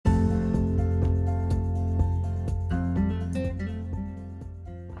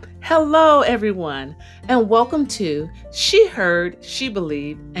Hello, everyone, and welcome to She Heard, She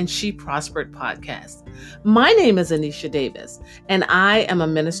Believed, and She Prospered podcast. My name is Anisha Davis, and I am a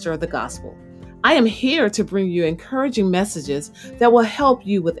minister of the gospel. I am here to bring you encouraging messages that will help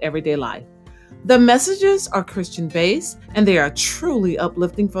you with everyday life. The messages are Christian based, and they are truly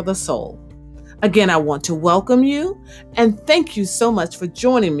uplifting for the soul. Again, I want to welcome you and thank you so much for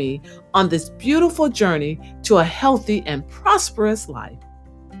joining me on this beautiful journey to a healthy and prosperous life.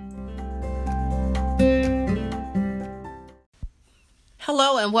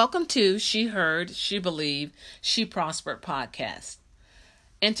 Hello, and welcome to She Heard, She Believed, She Prospered podcast.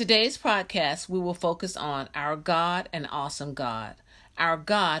 In today's podcast, we will focus on our God and awesome God, our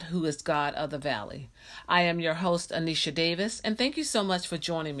God who is God of the Valley. I am your host, Anisha Davis, and thank you so much for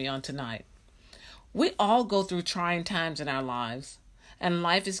joining me on tonight. We all go through trying times in our lives, and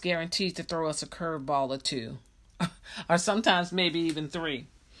life is guaranteed to throw us a curveball or two, or sometimes maybe even three.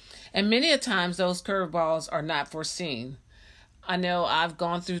 And many a times those curveballs are not foreseen. I know I've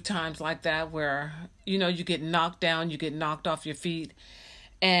gone through times like that where, you get knocked down, you get knocked off your feet,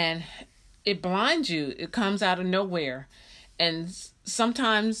 and it blinds you. It comes out of nowhere. And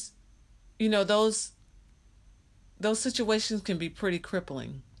sometimes, those situations can be pretty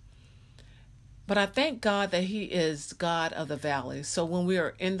crippling. But I thank God that He is God of the valley. So when we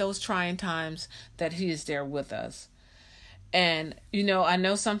are in those trying times, that He is there with us. And, I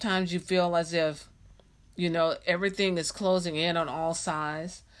know sometimes you feel as if, everything is closing in on all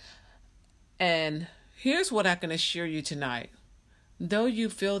sides. And here's what I can assure you tonight. Though you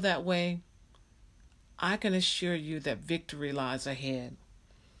feel that way, I can assure you that victory lies ahead.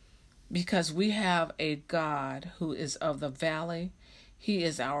 Because we have a God who is of the valley. He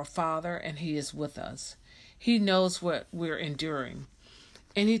is our Father, and He is with us. He knows what we're enduring.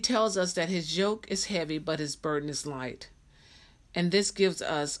 And He tells us that His yoke is heavy, but His burden is light. And this gives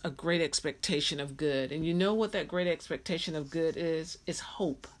us a great expectation of good. And you know what that great expectation of good is? It's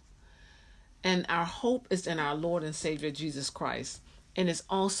hope. And our hope is in our Lord and Savior, Jesus Christ. And it's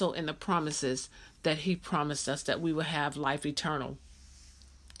also in the promises that He promised us that we will have life eternal.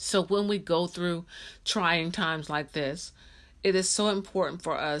 So when we go through trying times like this, it is so important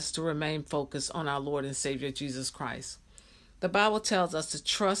for us to remain focused on our Lord and Savior, Jesus Christ. The Bible tells us to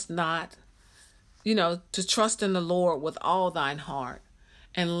trust in the Lord with all thine heart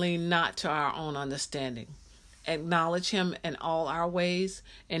and lean not to our own understanding. Acknowledge Him in all our ways,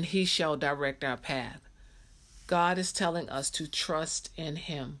 and He shall direct our path. God is telling us to trust in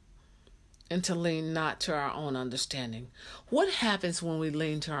Him and to lean not to our own understanding. What happens when we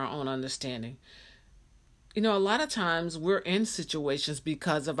lean to our own understanding? A lot of times we're in situations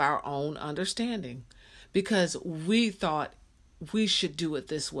because of our own understanding, because we thought we should do it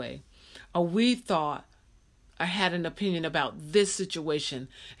this way, or we thought I had an opinion about this situation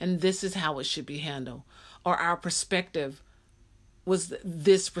and this is how it should be handled, or our perspective was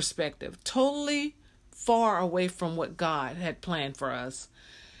this perspective, totally far away from what God had planned for us.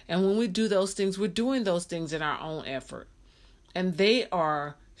 And when we do those things, we're doing those things in our own effort, and they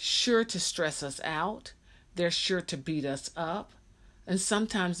are sure to stress us out. They're sure to beat us up, and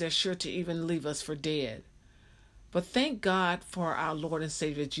sometimes they're sure to even leave us for dead. But thank God for our Lord and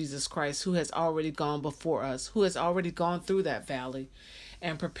Savior Jesus Christ, who has already gone before us, who has already gone through that valley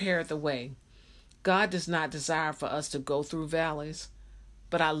and prepared the way. God does not desire for us to go through valleys,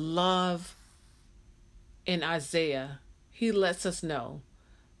 but I love in Isaiah, He lets us know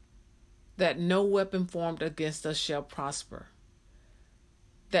that no weapon formed against us shall prosper.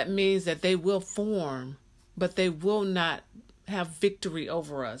 That means that they will form, but they will not have victory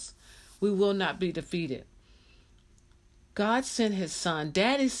over us. We will not be defeated. God sent His Son,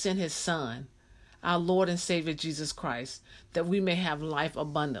 Daddy sent His Son, our Lord and Savior Jesus Christ, that we may have life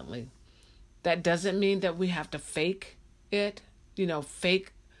abundantly. That doesn't mean that we have to fake it,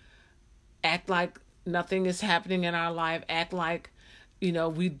 act like nothing is happening in our life, act like,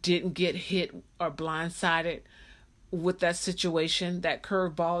 we didn't get hit or blindsided with that situation, that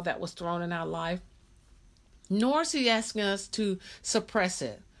curveball that was thrown in our life. Nor is He asking us to suppress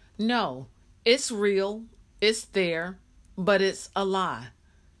it. No, it's real, it's there, but it's a lie.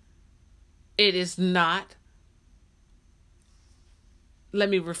 It is not, let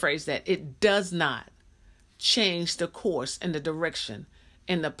me rephrase that, it does not change the course and the direction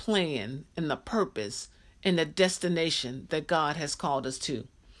and the plan and the purpose and the destination that God has called us to.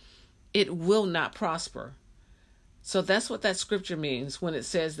 It will not prosper. So that's what that scripture means when it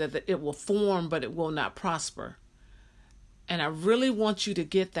says that it will form, but it will not prosper. And I really want you to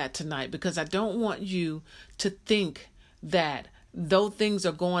get that tonight, because I don't want you to think that though things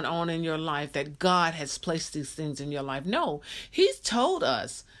are going on in your life, that God has placed these things in your life. No, He's told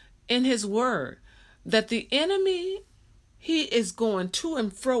us in his word that the enemy, he is going to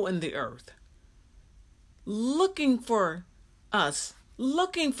and fro in the earth, looking for us,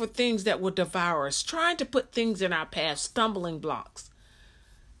 looking for things that will devour us, trying to put things in our path, stumbling blocks,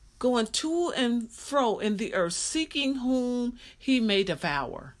 going to and fro in the earth, seeking whom he may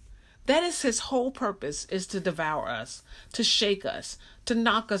devour. That is his whole purpose, is to devour us, to shake us, to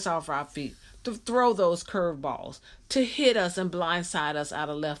knock us off our feet, to throw those curveballs, to hit us and blindside us out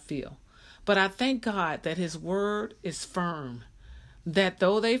of left field. But I thank God that his word is firm, that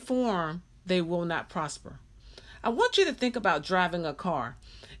though they form, they will not prosper. I want you to think about driving a car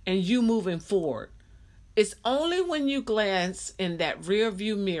and you moving forward. It's only when you glance in that rear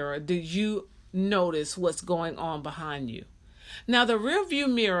view mirror do you notice what's going on behind you. Now, the rear view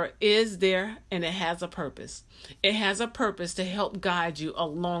mirror is there and it has a purpose. It has a purpose to help guide you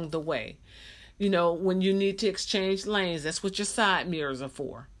along the way. You know, when you need to exchange lanes, that's what your side mirrors are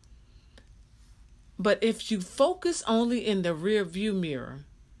for. But if you focus only in the rear view mirror,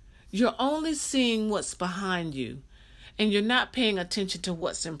 you're only seeing what's behind you and you're not paying attention to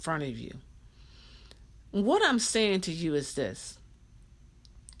what's in front of you. What I'm saying to you is this.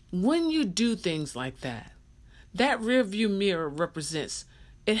 When you do things like that, that rear view mirror represents,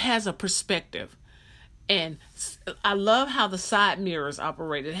 it has a perspective. And I love how the side mirrors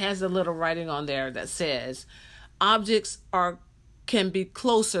operate. It has a little writing on there that says objects can be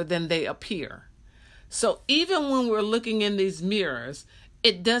closer than they appear. So even when we're looking in these mirrors,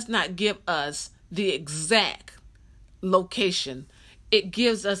 it does not give us the exact location. It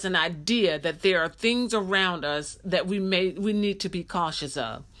gives us an idea that there are things around us that we need to be cautious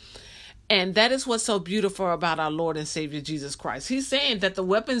of. And that is what's so beautiful about our Lord and Savior Jesus Christ. He's saying that the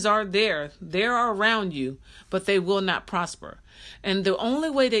weapons are there. They are around you, but they will not prosper. And the only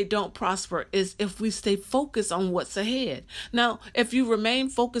way they don't prosper is if we stay focused on what's ahead. Now, if you remain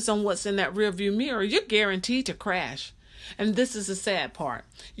focused on what's in that rearview mirror, you're guaranteed to crash. And this is the sad part.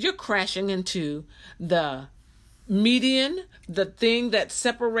 You're crashing into the median, the thing that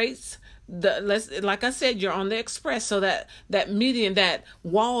separates like I said, you're on the express, so that median, that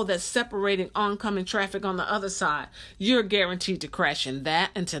wall that's separating oncoming traffic on the other side, you're guaranteed to crash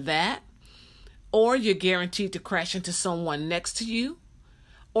into that, or you're guaranteed to crash into someone next to you,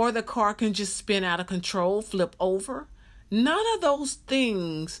 or the car can just spin out of control, flip over. None of those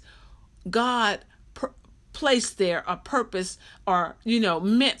things God placed there a purpose or,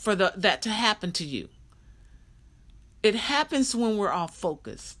 meant for that to happen to you. It happens when we're off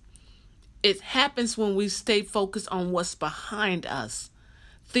focus. It happens when we stay focused on what's behind us,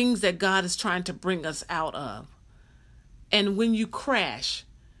 things that God is trying to bring us out of. And when you crash,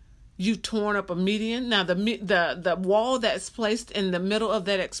 you torn up a median. Now, the wall that's placed in the middle of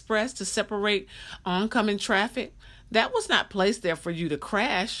that express to separate oncoming traffic, that was not placed there for you to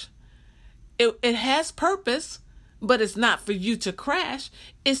crash. It has purpose, but it's not for you to crash.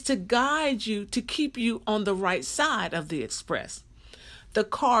 It's to guide you, to keep you on the right side of the express. The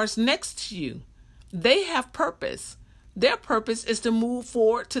cars next to you, they have purpose. Their purpose is to move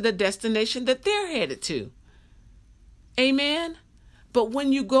forward to the destination that they're headed to. Amen? But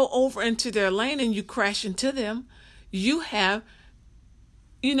when you go over into their lane and you crash into them, you've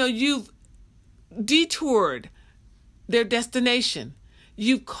detoured their destination.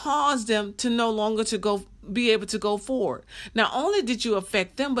 You've caused them to no longer be able to go forward. Not only did you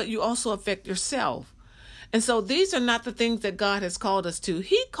affect them, but you also affect yourself. And so these are not the things that God has called us to.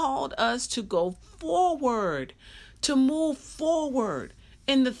 He called us to go forward, to move forward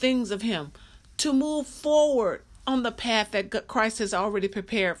in the things of Him, to move forward on the path that Christ has already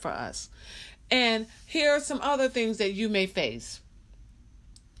prepared for us. And here are some other things that you may face.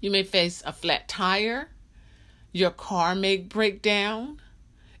 You may face a flat tire. Your car may break down.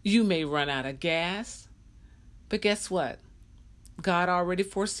 You may run out of gas. But guess what? God already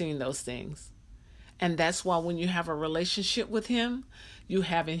foreseen those things. And that's why when you have a relationship with Him, you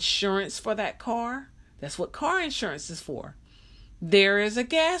have insurance for that car. That's what car insurance is for. There is a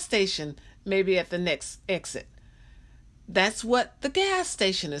gas station maybe at the next exit. That's what the gas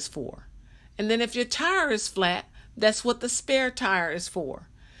station is for. And then if your tire is flat, that's what the spare tire is for.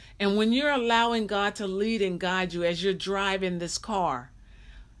 And when you're allowing God to lead and guide you as you're driving this car,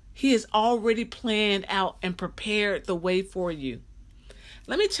 He has already planned out and prepared the way for you.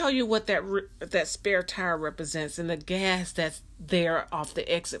 Let me tell you what that spare tire represents, and the gas that's there off the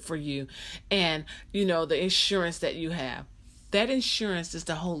exit for you, and the insurance that you have. That insurance is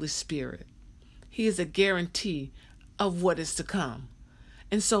the Holy Spirit. He is a guarantee of what is to come.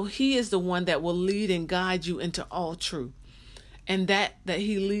 And so He is the one that will lead and guide you into all truth. And that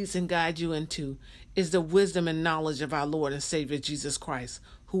He leads and guides you into is the wisdom and knowledge of our Lord and Savior Jesus Christ,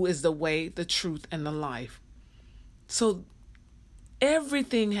 who is the way, the truth, and the life. So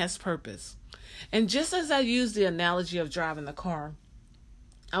everything has purpose. And just as I use the analogy of driving the car,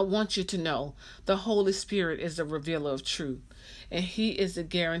 I want you to know the Holy Spirit is the revealer of truth, and he is the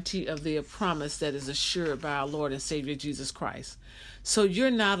guarantee of the promise that is assured by our Lord and Savior Jesus Christ. So you're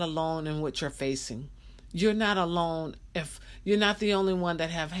not alone in what you're facing. You're not alone if you're not the only one that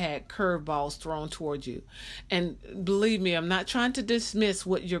have had curveballs thrown toward you. And believe me, I'm not trying to dismiss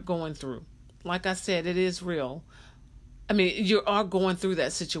what you're going through. Like I said, it is real. I mean, you are going through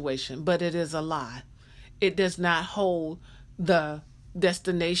that situation, but it is a lie. It does not hold the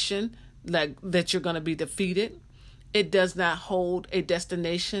destination that you're going to be defeated. It does not hold a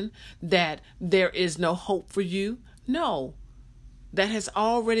destination that there is no hope for you. No. That has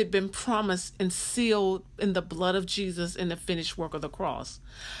already been promised and sealed in the blood of Jesus in the finished work of the cross.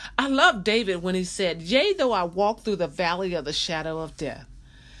 I love David when he said, "Yea, though I walk through the valley of the shadow of death."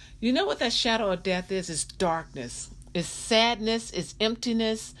 You know what that shadow of death is? It's darkness. It's sadness. It's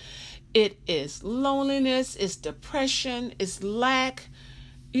emptiness. It is loneliness. It's depression. It's lack.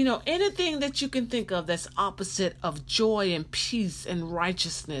 Anything that you can think of that's opposite of joy and peace and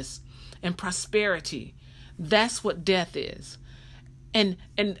righteousness and prosperity. That's what death is. And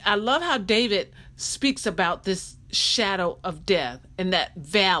I love how David speaks about this shadow of death and that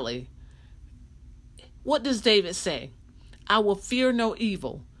valley. What does David say? I will fear no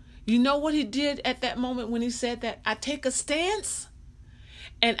evil. You know what he did at that moment when he said that? I take a stance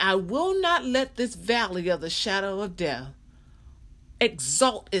and I will not let this valley of the shadow of death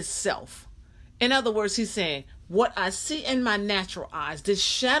exalt itself. In other words, he's saying, what I see in my natural eyes, this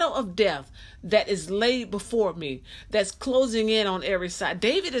shadow of death that is laid before me, that's closing in on every side.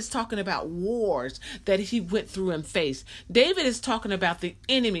 David is talking about wars that he went through and faced. David is talking about the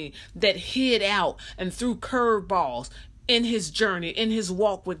enemy that hid out and threw curveballs in his journey, in his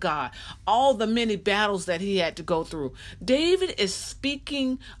walk with God, all the many battles that he had to go through. David is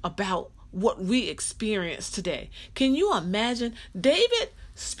speaking about what we experience today. Can you imagine? David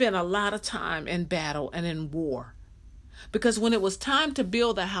spent a lot of time in battle and in war. Because when it was time to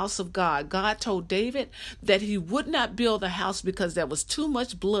build the house of God, God told David that he would not build the house because there was too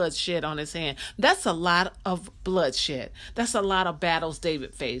much bloodshed on his hand. That's a lot of bloodshed. That's a lot of battles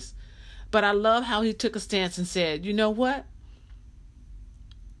David faced. But I love how he took a stance and said, you know what?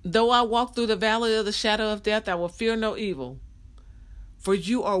 Though I walk through the valley of the shadow of death, I will fear no evil, for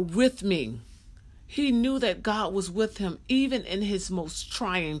you are with me. He knew that God was with him even in his most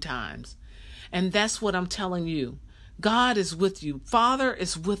trying times. And that's what I'm telling you. God is with you. Father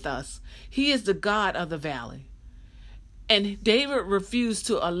is with us. He is the God of the valley. And David refused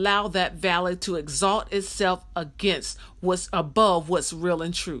to allow that valley to exalt itself against what's above what's real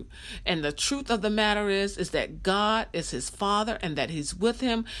and true. And the truth of the matter is that God is his Father and that he's with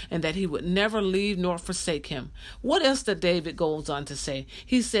him and that he would never leave nor forsake him. What else did David goes on to say?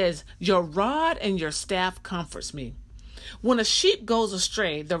 He says, your rod and your staff comforts me. When a sheep goes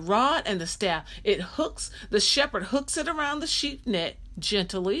astray, the rod and the staff, the shepherd hooks it around the sheep neck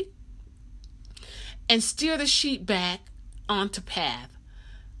gently and steer the sheep back onto path.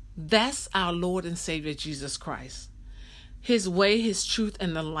 That's our Lord and Savior Jesus Christ. His way, his truth,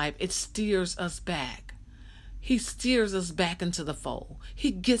 and the life, it steers us back. He steers us back into the fold.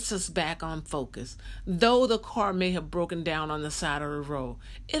 He gets us back on focus. Though the car may have broken down on the side of the road,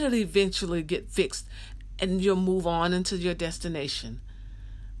 it'll eventually get fixed and you'll move on into your destination.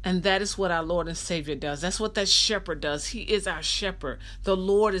 And that is what our Lord and Savior does. That's what that shepherd does. He is our shepherd. The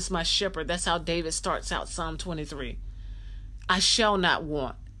Lord is my shepherd. That's how David starts out Psalm 23. I shall not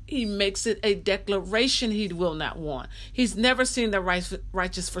want. He makes it a declaration he will not want. He's never seen the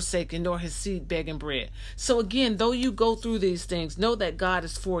righteous forsaken, nor his seed begging bread. So again, though you go through these things, know that God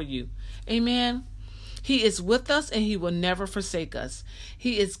is for you. Amen. He is with us and he will never forsake us.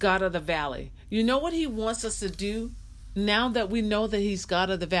 He is God of the valley. You know what he wants us to do? Now that we know that he's God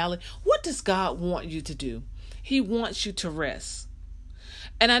of the valley, what does God want you to do? He wants you to rest.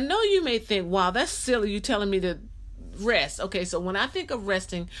 And I know you may think, wow, that's silly. You telling me to rest. Okay, so when I think of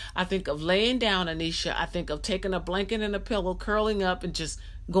resting, I think of laying down, Anisha. I think of taking a blanket and a pillow, curling up and just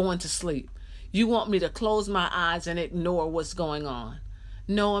going to sleep. You want me to close my eyes and ignore what's going on.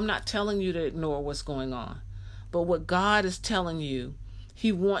 No, I'm not telling you to ignore what's going on. But what God is telling you,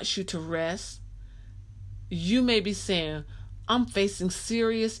 he wants you to rest. You may be saying, I'm facing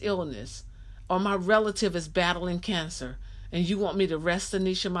serious illness, or my relative is battling cancer, and you want me to rest,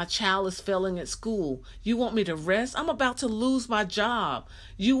 Anisha? My child is failing at school. You want me to rest? I'm about to lose my job.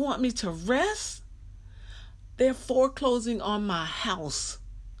 You want me to rest? They're foreclosing on my house,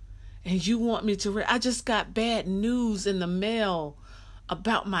 and you want me to rest? I just got bad news in the mail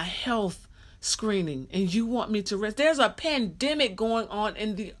about my health screening and you want me to rest? There's a pandemic going on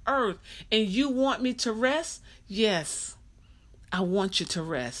in the earth and you want me to rest? Yes, I want you to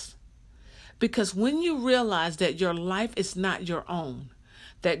rest. Because when you realize that your life is not your own,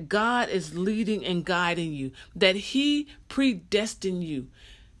 that God is leading and guiding you, that He predestined you,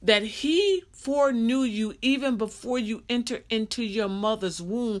 that He foreknew you even before you enter into your mother's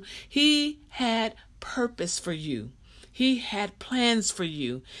womb, He had purpose for you. He had plans for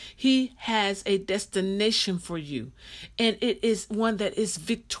you. He has a destination for you. And it is one that is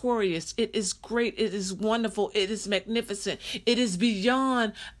victorious. It is great. It is wonderful. It is magnificent. It is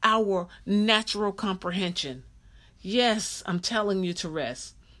beyond our natural comprehension. Yes, I'm telling you to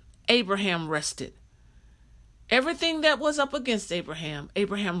rest. Abraham rested. Everything that was up against Abraham,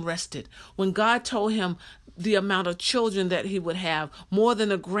 Abraham rested. When God told him the amount of children that he would have, more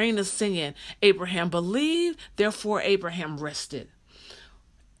than a grain of sand, Abraham believed, therefore Abraham rested.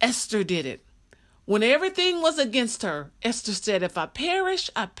 Esther did it. When everything was against her, Esther said, if I perish,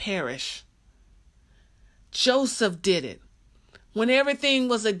 I perish. Joseph did it. When everything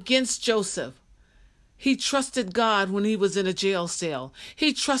was against Joseph, he trusted God when he was in a jail cell.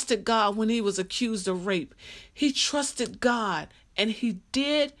 He trusted God when he was accused of rape. He trusted God and he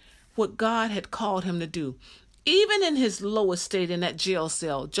did what God had called him to do. Even in his lowest state in that jail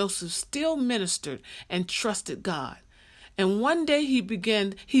cell, Joseph still ministered and trusted God. And one day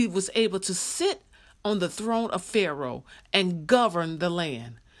he was able to sit on the throne of Pharaoh and govern the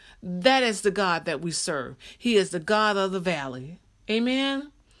land. That is the God that we serve. He is the God of the valley.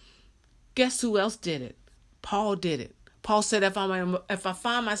 Amen. Guess who else did it? Paul did it. Paul said, if I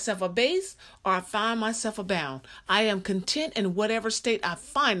find myself abased or I find myself abound, I am content in whatever state I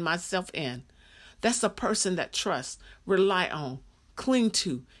find myself in. That's a person that trusts, rely on, cling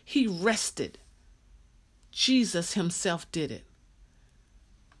to. He rested. Jesus himself did it.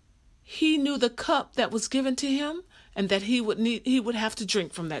 He knew the cup that was given to him and that he would have to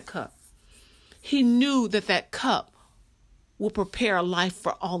drink from that cup. He knew that cup will prepare a life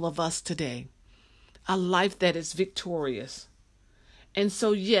for all of us today, a life that is victorious. And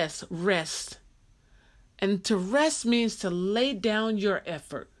so, yes, rest. And to rest means to lay down your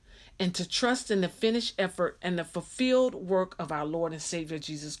effort and to trust in the finished effort and the fulfilled work of our Lord and Savior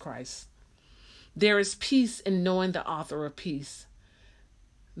Jesus Christ. There is peace in knowing the author of peace.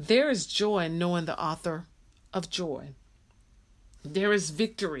 There is joy in knowing the author of joy. There is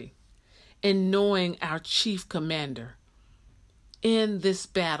victory in knowing our chief commander in this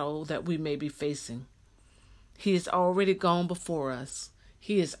battle that we may be facing. He has already gone before us.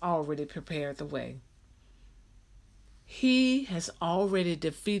 He has already prepared the way. He has already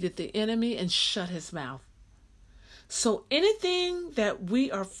defeated the enemy and shut his mouth. So anything that we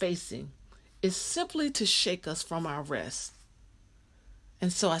are facing is simply to shake us from our rest.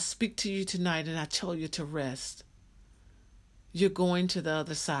 And so I speak to you tonight and I tell you to rest. You're going to the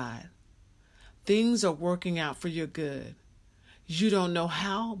other side. Things are working out for your good. You don't know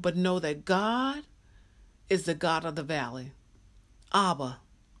how, but know that God is the God of the valley. Abba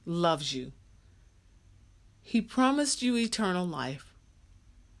loves you. He promised you eternal life.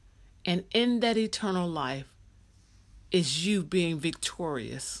 And in that eternal life is you being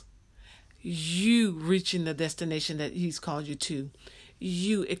victorious. You reaching the destination that he's called you to.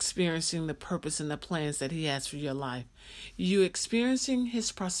 You experiencing the purpose and the plans that he has for your life. You experiencing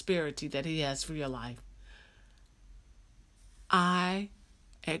his prosperity that he has for your life. I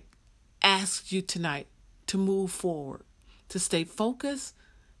ask you tonight to move forward, to stay focused.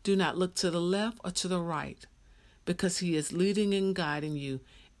 Do not look to the left or to the right, because he is leading and guiding you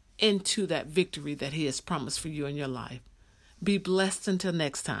into that victory that he has promised for you in your life. Be blessed until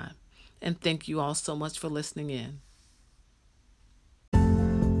next time. And thank you all so much for listening in.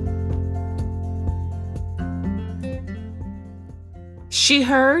 She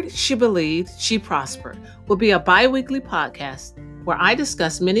Heard, She Believed, She Prospered will be a bi-weekly podcast where I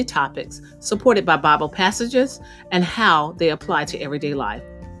discuss many topics supported by Bible passages and how they apply to everyday life.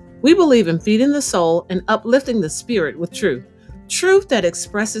 We believe in feeding the soul and uplifting the spirit with truth that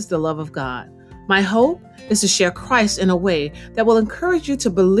expresses the love of God. My hope is to share Christ in a way that will encourage you to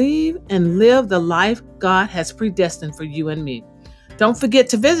believe and live the life God has predestined for you and me. Don't forget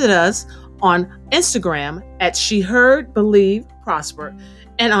to visit us on Instagram at She Heard, Believe, Prosper,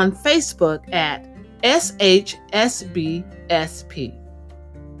 and on Facebook at SHSBSP.